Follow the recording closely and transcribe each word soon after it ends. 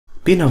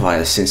Been a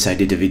while since I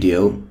did a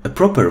video, a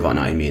proper one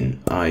I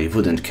mean. I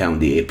wouldn't count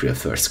the April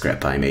 1st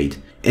scrap I made.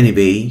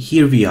 Anyway,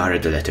 here we are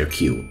at the letter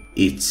Q.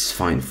 It's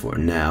fine for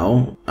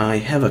now. I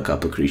have a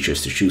couple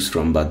creatures to choose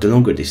from, but the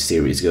longer this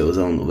series goes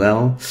on,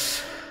 well,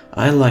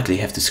 I'll likely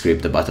have to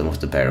scrape the bottom of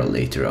the barrel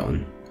later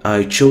on.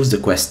 I chose the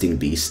questing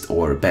beast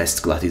or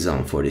best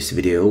gluttizon for this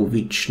video,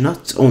 which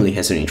not only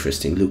has an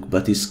interesting look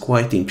but is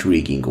quite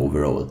intriguing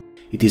overall.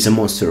 It is a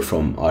monster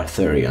from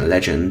Arthurian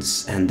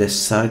legends, and as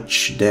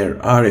such there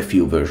are a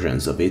few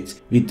versions of it,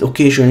 with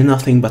occasionally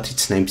nothing but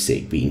its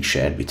namesake being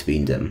shared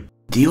between them.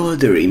 The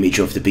older image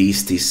of the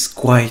beast is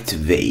quite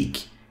vague.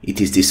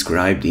 It is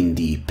described in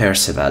the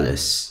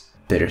Percevalus,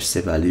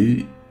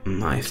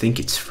 I think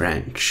it's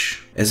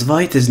French, as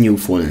white as new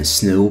fallen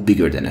snow,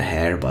 bigger than a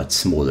hare but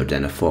smaller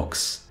than a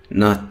fox.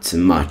 Not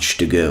much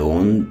to go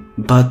on,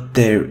 but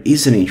there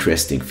is an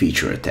interesting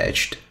feature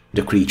attached.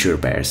 The creature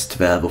bears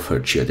 12 of her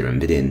children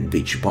within,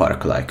 which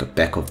bark like a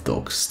pack of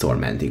dogs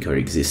tormenting her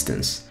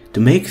existence. To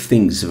make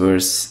things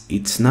worse,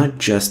 it's not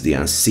just the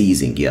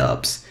unceasing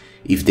yelps.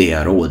 If they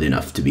are old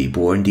enough to be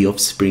born, the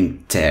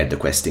offspring tear the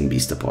questing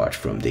beast apart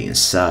from the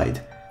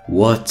inside.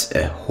 What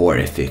a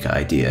horrific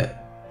idea.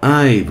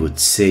 I would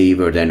say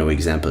were there no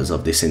examples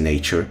of this in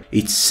nature,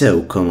 it's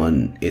so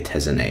common it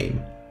has a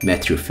name.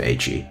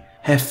 Metrophagy.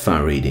 Have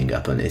fun reading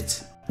up on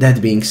it.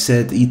 That being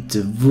said, it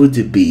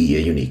would be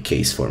a unique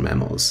case for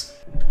mammals.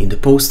 In the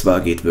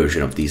post-Vulgate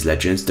version of these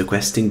legends, the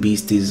questing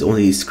beast is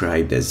only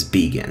described as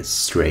big and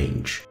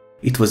strange.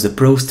 It was the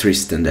prose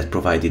Tristan that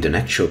provided an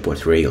actual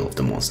portrayal of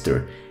the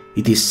monster.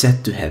 It is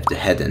said to have the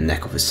head and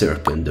neck of a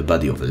serpent, the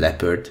body of a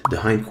leopard,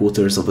 the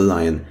hindquarters of a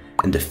lion,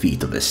 and the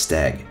feet of a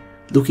stag.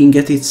 Looking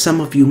at it,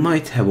 some of you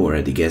might have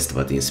already guessed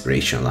what the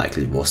inspiration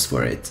likely was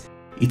for it.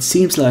 It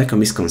seems like a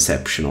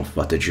misconception of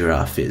what a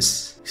giraffe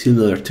is,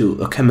 similar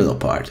to a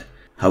camelopard.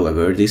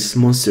 However, this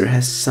monster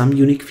has some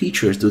unique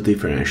features to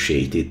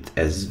differentiate it,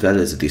 as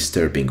well as a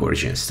disturbing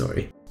origin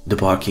story. The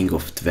barking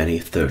of 20,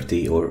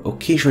 30 or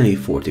occasionally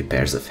 40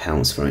 pairs of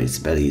hounds from its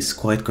belly is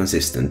quite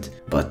consistent,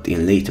 but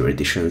in later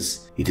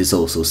editions it is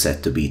also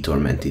said to be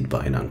tormented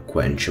by an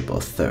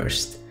unquenchable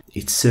thirst.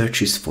 It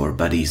searches for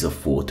bodies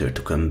of water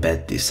to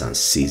combat this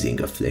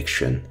unceasing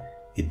affliction.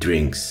 It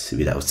drinks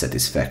without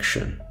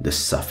satisfaction, the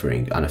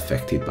suffering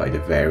unaffected by the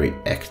very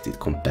act it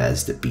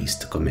compels the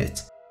beast to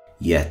commit.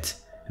 Yet,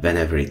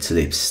 whenever its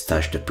lips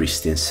touch the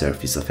pristine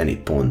surface of any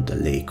pond,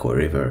 lake or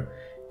river,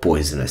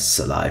 poisonous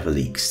saliva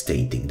leaks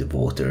tainting the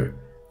water,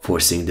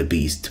 forcing the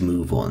beast to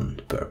move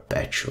on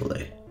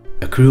perpetually.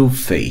 A cruel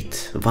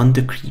fate, one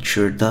the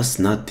creature does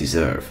not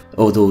deserve,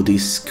 although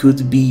this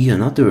could be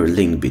another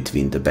link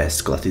between the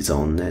best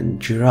gluttizon and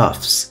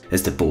giraffes,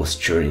 as the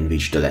posture in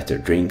which the latter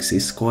drinks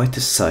is quite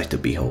a sight to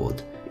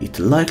behold. It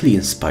likely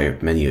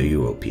inspired many a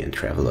European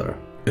traveller.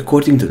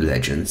 According to the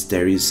legends,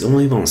 there is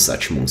only one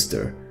such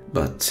monster,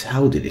 but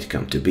how did it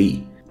come to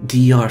be?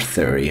 The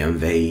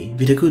Arthurian way,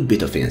 with a good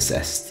bit of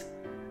incest.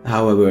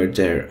 However,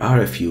 there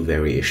are a few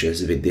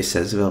variations with this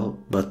as well,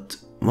 but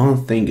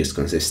one thing is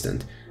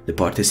consistent. The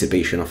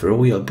participation of a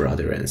royal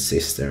brother and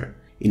sister.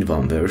 In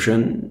one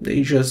version,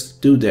 they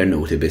just do their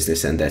naughty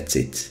business and that's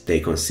it, they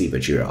conceive a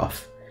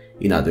giraffe.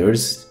 In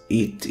others,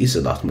 it is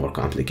a lot more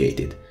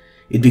complicated.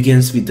 It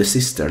begins with the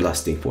sister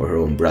lusting for her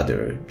own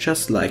brother,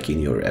 just like in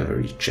your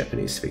average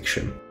Japanese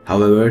fiction.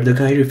 However, the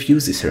guy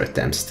refuses her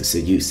attempts to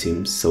seduce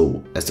him,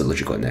 so as the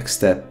logical next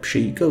step,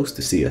 she goes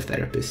to see a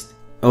therapist.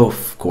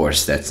 Of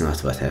course, that's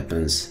not what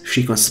happens.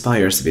 She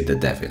conspires with the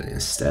devil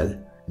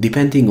instead.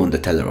 Depending on the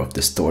teller of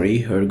the story,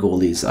 her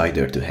goal is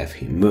either to have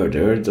him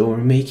murdered or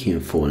make him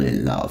fall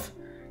in love.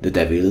 The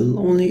devil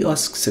only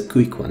asks a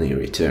quick one in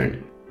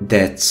return.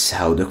 That's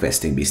how the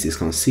questing beast is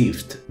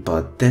conceived,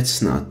 but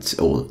that's not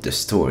all of the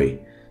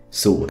story.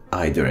 So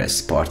either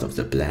as part of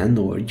the plan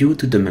or due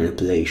to the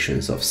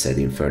manipulations of said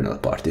infernal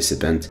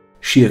participant,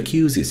 she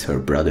accuses her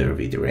brother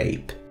with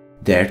rape.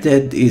 Their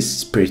dad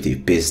is pretty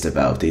pissed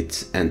about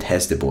it and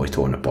has the boy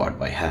torn apart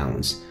by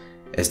hounds.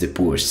 As the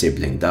poor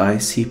sibling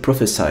dies, he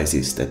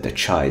prophesies that the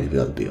child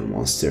will be a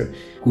monster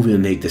who will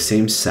make the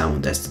same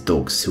sound as the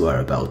dogs who are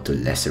about to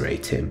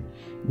lacerate him.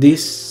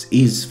 This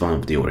is one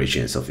of the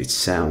origins of its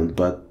sound,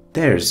 but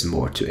there's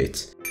more to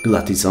it.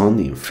 Gluttizon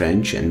in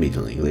French and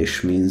Middle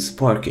English means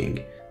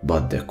barking,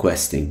 but the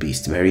questing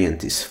beast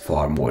variant is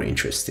far more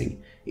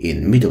interesting.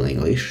 In Middle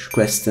English,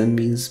 questen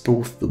means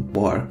both to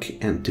bark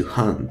and to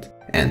hunt,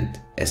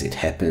 and as it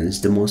happens,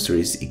 the monster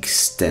is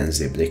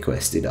extensively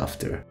quested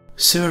after.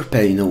 Sir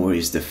Pellinore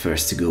is the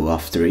first to go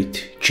after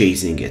it,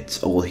 chasing it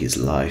all his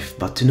life,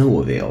 but to no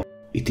avail.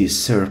 It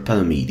is Sir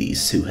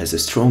Palamedes who has a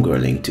stronger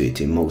link to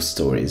it in most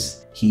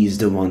stories. He is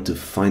the one to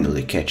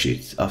finally catch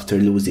it after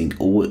losing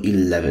all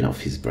 11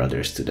 of his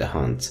brothers to the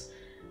hunt.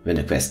 When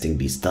the questing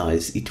beast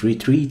dies, it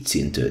retreats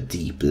into a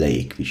deep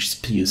lake which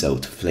spews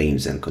out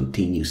flames and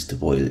continues to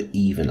boil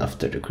even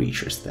after the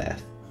creature's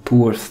death.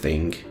 Poor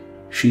thing.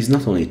 She is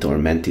not only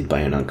tormented by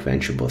an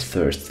unquenchable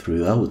thirst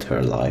throughout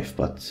her life,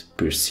 but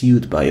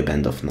pursued by a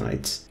band of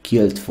knights,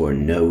 killed for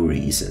no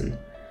reason.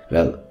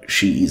 Well,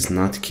 she is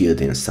not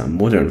killed in some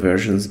modern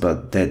versions,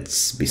 but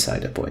that's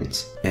beside the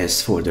point.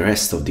 As for the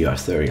rest of the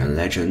Arthurian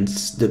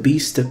legends, the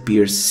beast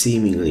appears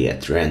seemingly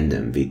at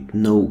random with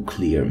no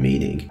clear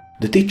meaning.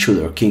 The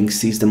titular king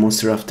sees the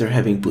monster after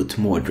having put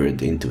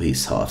Mordred into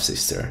his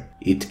half-sister.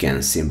 It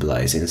can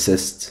symbolize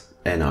incest,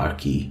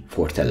 anarchy,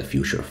 foretell a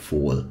future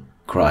fall,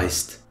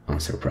 Christ,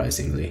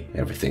 unsurprisingly,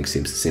 everything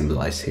seems to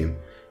symbolize him,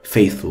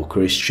 faithful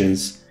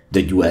Christians,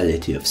 the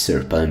duality of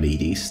Sir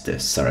Palmides, the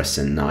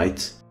Saracen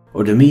knight,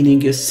 or the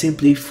meaning is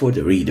simply for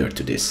the reader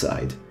to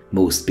decide.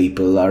 Most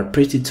people are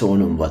pretty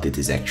torn on what it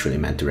is actually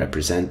meant to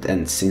represent,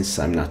 and since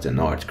I'm not an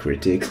art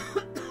critic,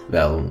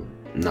 well,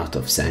 not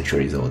of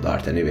centuries old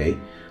art anyway,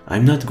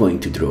 I'm not going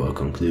to draw a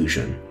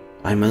conclusion.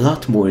 I'm a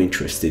lot more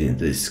interested in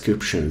the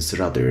descriptions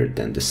rather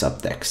than the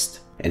subtext.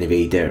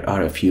 Anyway, there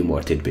are a few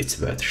more tidbits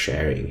worth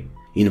sharing.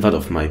 In one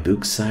of my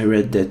books I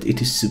read that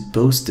it is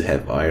supposed to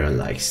have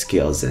iron-like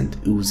scales and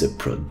ooze a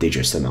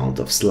prodigious amount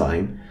of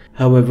slime.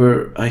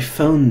 However, I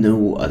found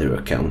no other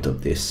account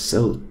of this,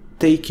 so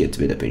take it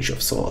with a pinch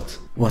of salt.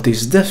 What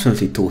is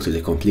definitely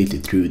totally completely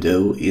true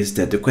though is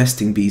that the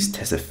questing beast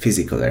has a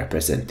physical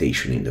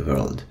representation in the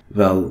world.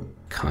 Well,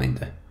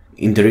 kinda.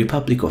 In the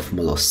Republic of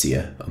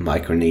Molossia, a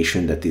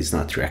micronation that is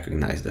not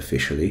recognized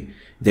officially,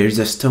 there is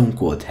a stone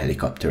called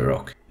Helicopter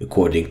Rock,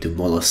 according to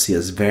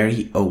Molossia's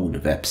very own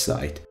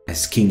website.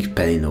 As King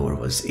Pellinore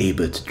was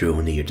able to draw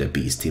near the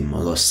beast in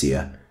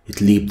Molossia,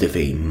 it leaped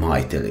away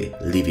mightily,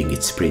 leaving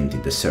its print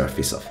in the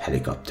surface of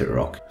Helicopter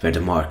Rock, where the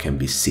mark can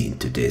be seen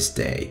to this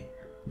day.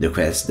 The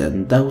quest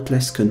then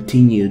doubtless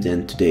continued,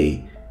 and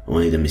today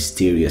only the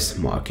mysterious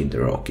mark in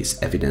the rock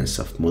is evidence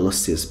of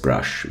Molossia's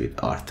brush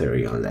with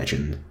Arthurian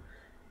legend.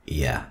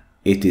 Yeah,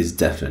 it is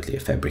definitely a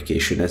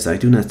fabrication, as I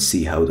do not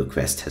see how the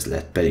quest has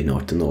led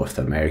Pellinore to North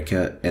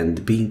America,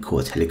 and being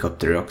called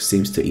Helicopter Rock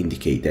seems to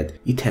indicate that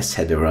it has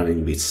had a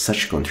run-in with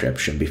such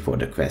contraption before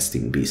the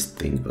questing beast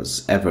thing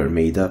was ever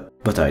made up,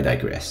 but I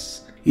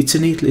digress. It's a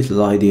neat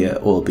little idea,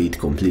 albeit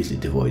completely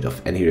devoid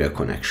of any real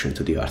connection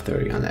to the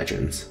Arthurian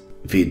legends.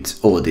 With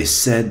all this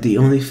said, the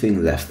only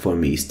thing left for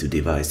me is to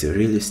devise a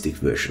realistic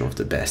version of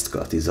the best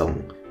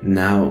katavlogsyt.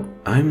 Now,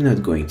 I'm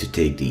not going to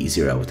take the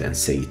easy route and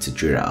say it's a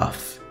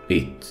giraffe.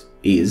 It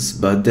is,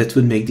 but that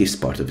would make this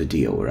part of the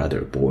video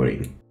rather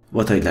boring.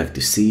 What I'd like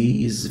to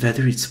see is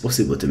whether it's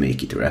possible to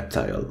make it a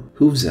reptile,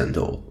 hooves and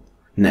all.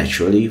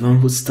 Naturally,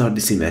 one would start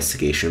this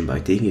investigation by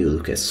taking a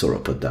look at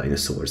sauropod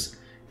dinosaurs.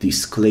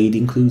 This clade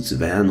includes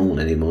well-known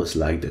animals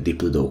like the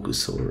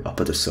Diplodocus or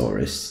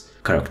Apatosaurus.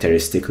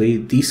 Characteristically,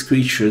 these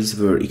creatures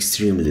were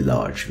extremely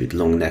large, with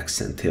long necks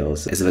and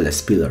tails, as well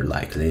as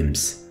pillar-like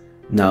limbs.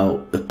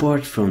 Now,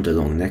 apart from the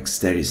long necks,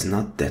 there is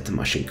not that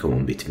much in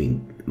common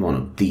between one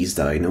of these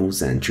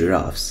dinos and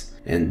giraffes,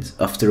 and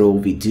after all,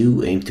 we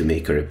do aim to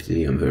make a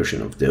reptilian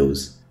version of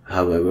those.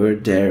 However,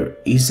 there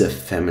is a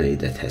family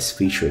that has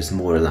features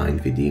more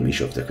aligned with the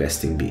image of the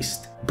questing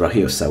beast,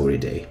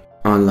 Brachiosauridae.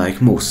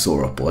 Unlike most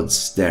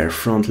sauropods, their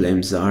front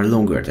limbs are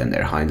longer than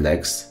their hind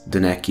legs, the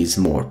neck is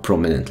more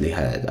prominently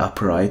held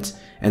upright,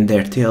 and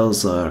their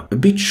tails are a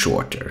bit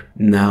shorter.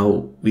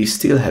 Now, we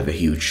still have a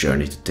huge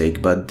journey to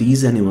take, but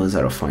these animals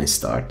are a fine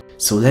start,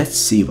 so let's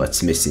see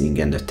what's missing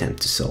and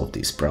attempt to solve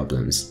these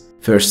problems.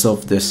 First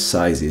off, the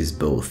size is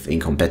both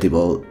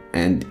incompatible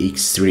and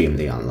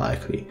extremely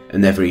unlikely.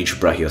 An average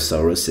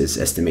Brachiosaurus is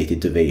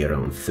estimated to weigh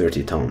around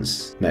 30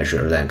 tons,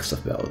 measure lengths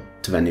of about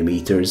 20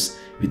 meters,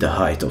 with a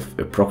height of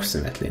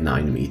approximately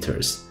 9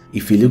 meters.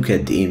 If we look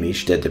at the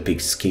image that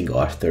depicts King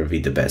Arthur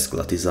with the best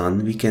glasses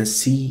on, we can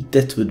see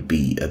that would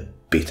be a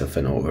bit of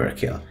an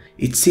overkill.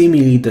 It's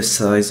seemingly the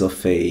size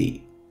of a,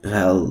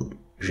 well,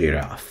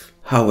 giraffe.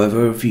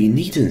 However, we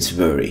needn't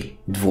worry.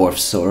 Dwarf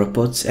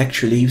sauropods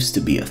actually used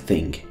to be a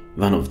thing.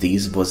 One of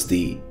these was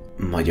the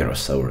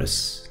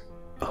Magyarosaurus.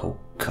 Oh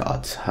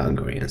god,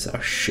 Hungarians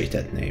are shit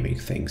at naming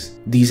things.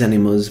 These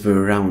animals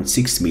were around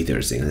 6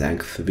 meters in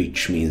length,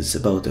 which means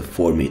about a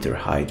 4 meter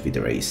height with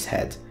a raised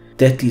head.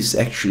 That is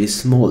actually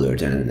smaller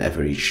than an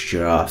average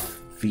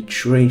giraffe,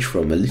 which range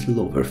from a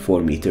little over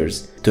 4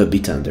 meters to a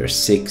bit under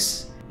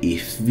 6.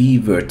 If we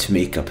were to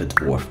make up a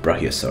dwarf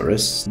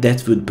Brachiosaurus,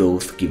 that would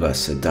both give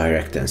us a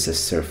direct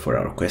ancestor for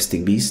our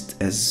questing beast,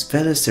 as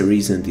well as a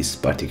reason this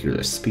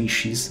particular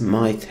species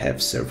might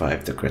have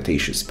survived the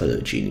Cretaceous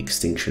Paleogene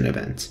extinction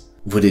event.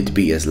 Would it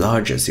be as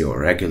large as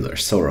your regular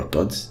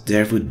sauropod,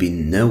 there would be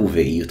no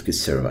way it could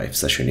survive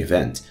such an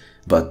event,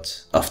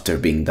 but after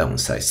being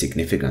downsized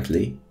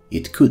significantly,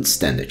 it could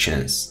stand a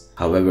chance.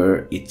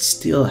 However, it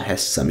still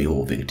has some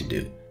evolving to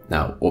do.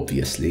 Now,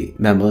 obviously,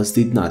 mammals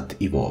did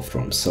not evolve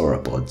from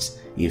sauropods.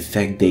 In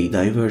fact, they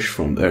diverged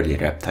from early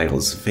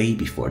reptiles way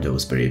before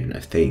those were even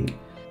a thing.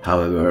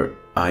 However,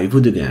 I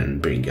would again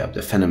bring up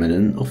the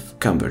phenomenon of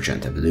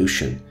convergent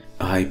evolution.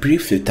 I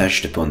briefly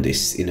touched upon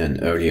this in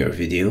an earlier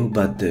video,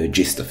 but the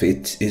gist of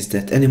it is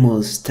that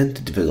animals tend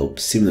to develop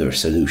similar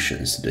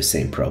solutions to the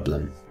same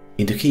problem.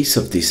 In the case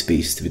of this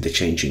beast with the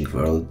changing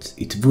world,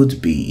 it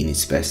would be in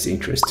its best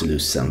interest to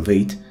lose some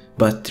weight,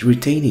 but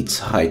retain its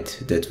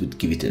height that would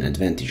give it an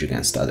advantage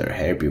against other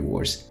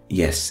herbivores.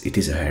 Yes, it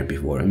is a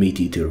herbivore, a meat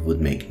eater would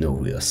make no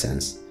real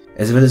sense.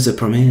 As well as a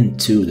prominent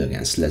tool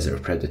against lesser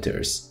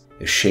predators.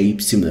 A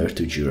shape similar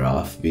to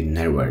giraffe with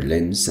narrower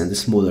limbs and a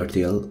smaller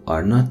tail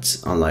are not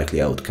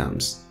unlikely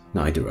outcomes,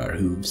 neither are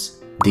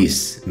hooves.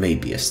 This may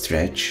be a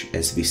stretch,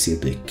 as we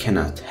simply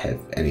cannot have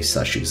any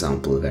such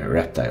example where a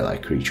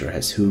reptile-like creature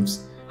has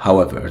hooves.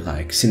 However,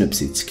 like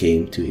synapsids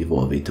came to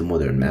evolve into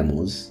modern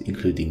mammals,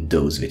 including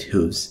those with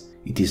hooves,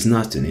 it is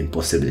not an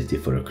impossibility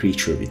for a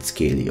creature with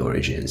scaly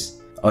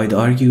origins. I'd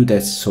argue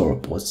that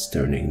sauropods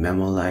turning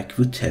mammal-like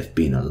would have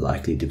been a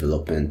likely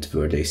development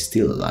were they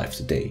still alive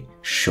today.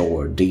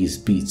 Sure, these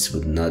beasts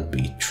would not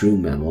be true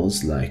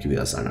mammals like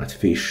whales are not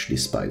fish,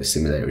 despite the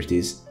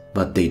similarities,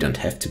 but they don't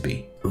have to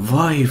be.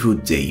 Why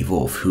would they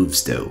evolve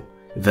hooves though?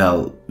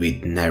 Well,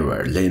 with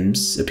narrower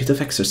limbs, a bit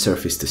of extra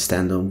surface to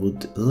stand on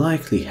would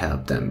likely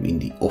help them in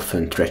the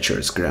often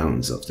treacherous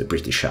grounds of the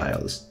British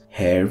Isles.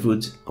 Hair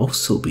would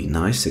also be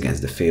nice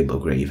against the fable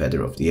grey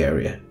weather of the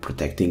area,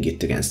 protecting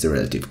it against the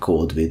relative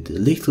cold with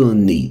little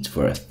need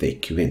for a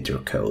thick winter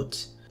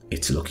coat.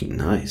 It's looking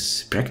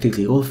nice.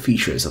 Practically all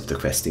features of the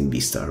questing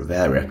beast are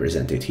well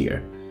represented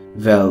here.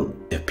 Well,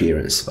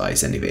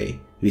 appearance-wise anyway.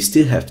 We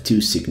still have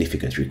two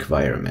significant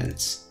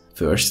requirements.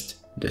 First,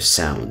 the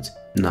sound.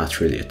 Not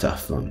really a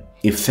tough one.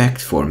 In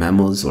fact, for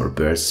mammals or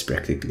birds,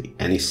 practically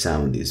any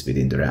sound is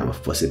within the realm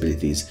of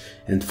possibilities,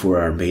 and for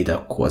our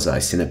made-up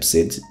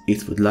quasi-synapsids,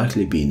 it would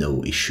likely be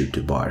no issue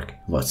to bark.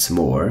 What's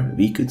more,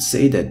 we could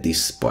say that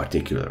this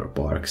particular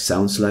bark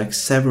sounds like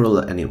several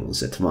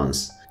animals at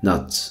once.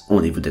 Not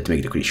only would that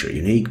make the creature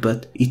unique,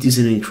 but it is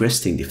an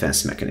interesting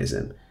defense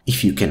mechanism.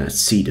 If you cannot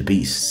see the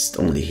beast,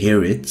 only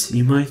hear it,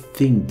 you might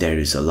think there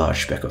is a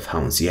large pack of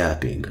hounds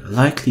yelping,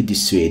 likely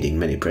dissuading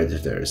many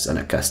predators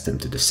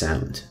unaccustomed to the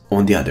sound.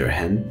 On the other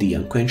hand, the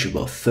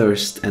unquenchable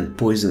thirst and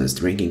poisonous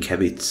drinking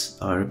habits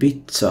are a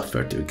bit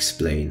tougher to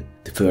explain.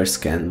 The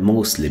first can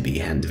mostly be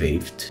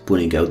hand-waved,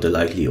 pulling out the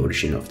likely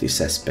origin of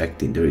this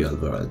aspect in the real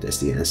world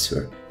as the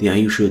answer. The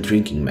unusual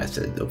drinking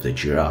method of the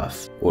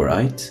giraffe.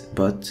 Alright,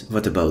 but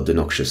what about the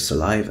noxious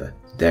saliva?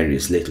 There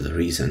is little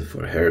reason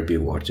for a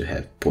herbivore to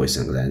have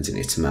poison glands in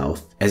its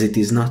mouth, as it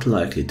is not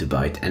likely to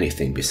bite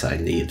anything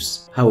beside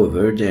leaves.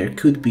 However, there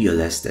could be a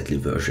less deadly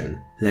version.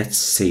 Let's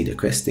say the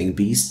questing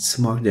beasts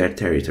mark their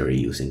territory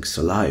using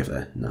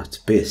saliva, not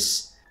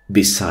piss.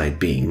 Beside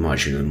being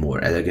marginally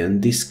more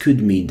elegant, this could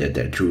mean that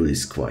their drool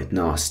is quite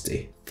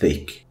nasty,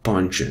 thick,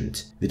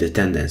 pungent, with a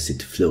tendency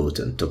to float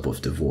on top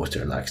of the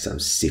water like some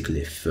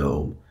sickly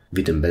foam.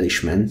 With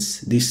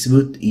embellishments, this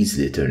would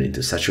easily turn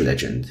into such a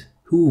legend.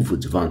 Who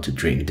would want to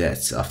drink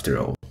that after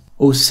all?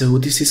 Also,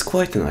 this is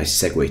quite a nice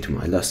segue to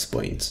my last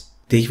point.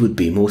 They would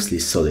be mostly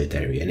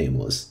solitary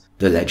animals.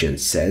 The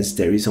legend says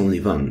there is only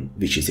one,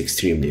 which is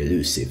extremely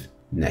elusive.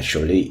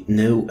 Naturally,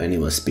 no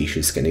animal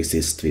species can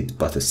exist with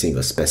but a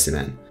single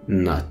specimen,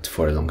 not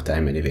for a long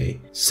time anyway,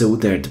 so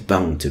there's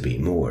bound to be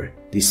more.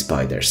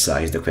 Despite their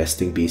size, the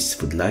questing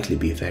beasts would likely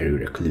be very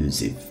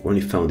reclusive,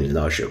 only found in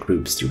larger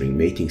groups during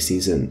mating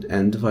season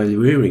and while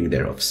rearing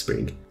their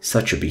offspring.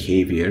 Such a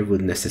behavior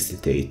would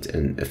necessitate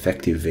an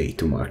effective way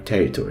to mark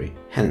territory,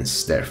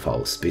 hence their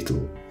foul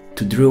spittle.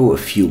 To draw a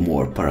few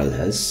more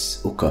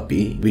parallels,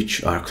 okapi,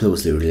 which are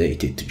closely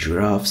related to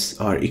giraffes,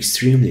 are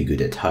extremely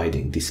good at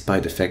hiding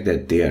despite the fact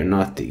that they are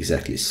not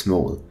exactly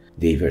small.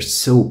 They were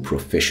so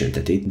proficient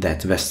at it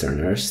that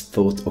Westerners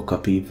thought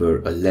okapi were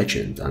a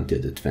legend until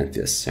the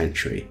 20th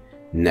century.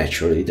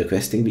 Naturally, the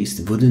questing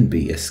beast wouldn't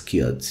be as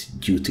skilled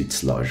due to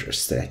its larger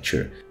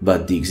stature,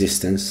 but the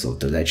existence of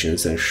the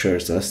legends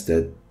assures us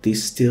that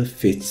this still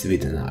fits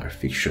within our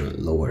fictional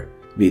lore.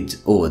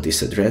 With all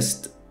this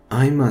addressed,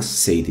 I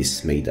must say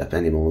this made-up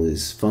animal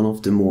is one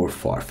of the more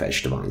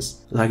far-fetched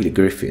ones, like the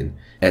griffin,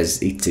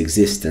 as its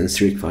existence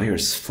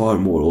requires far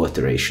more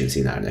alterations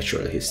in our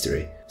natural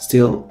history.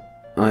 Still,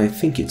 I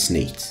think it's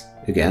neat.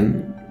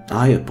 Again,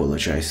 I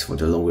apologize for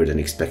the longer than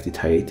expected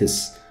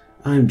hiatus.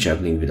 I'm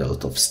juggling with a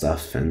lot of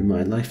stuff and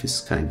my life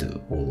is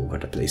kinda all over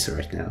the place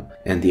right now,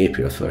 and the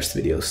April 1st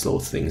video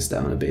slowed things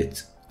down a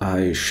bit.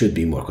 I should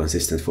be more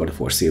consistent for the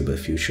foreseeable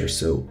future,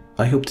 so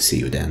I hope to see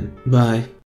you then. Bye!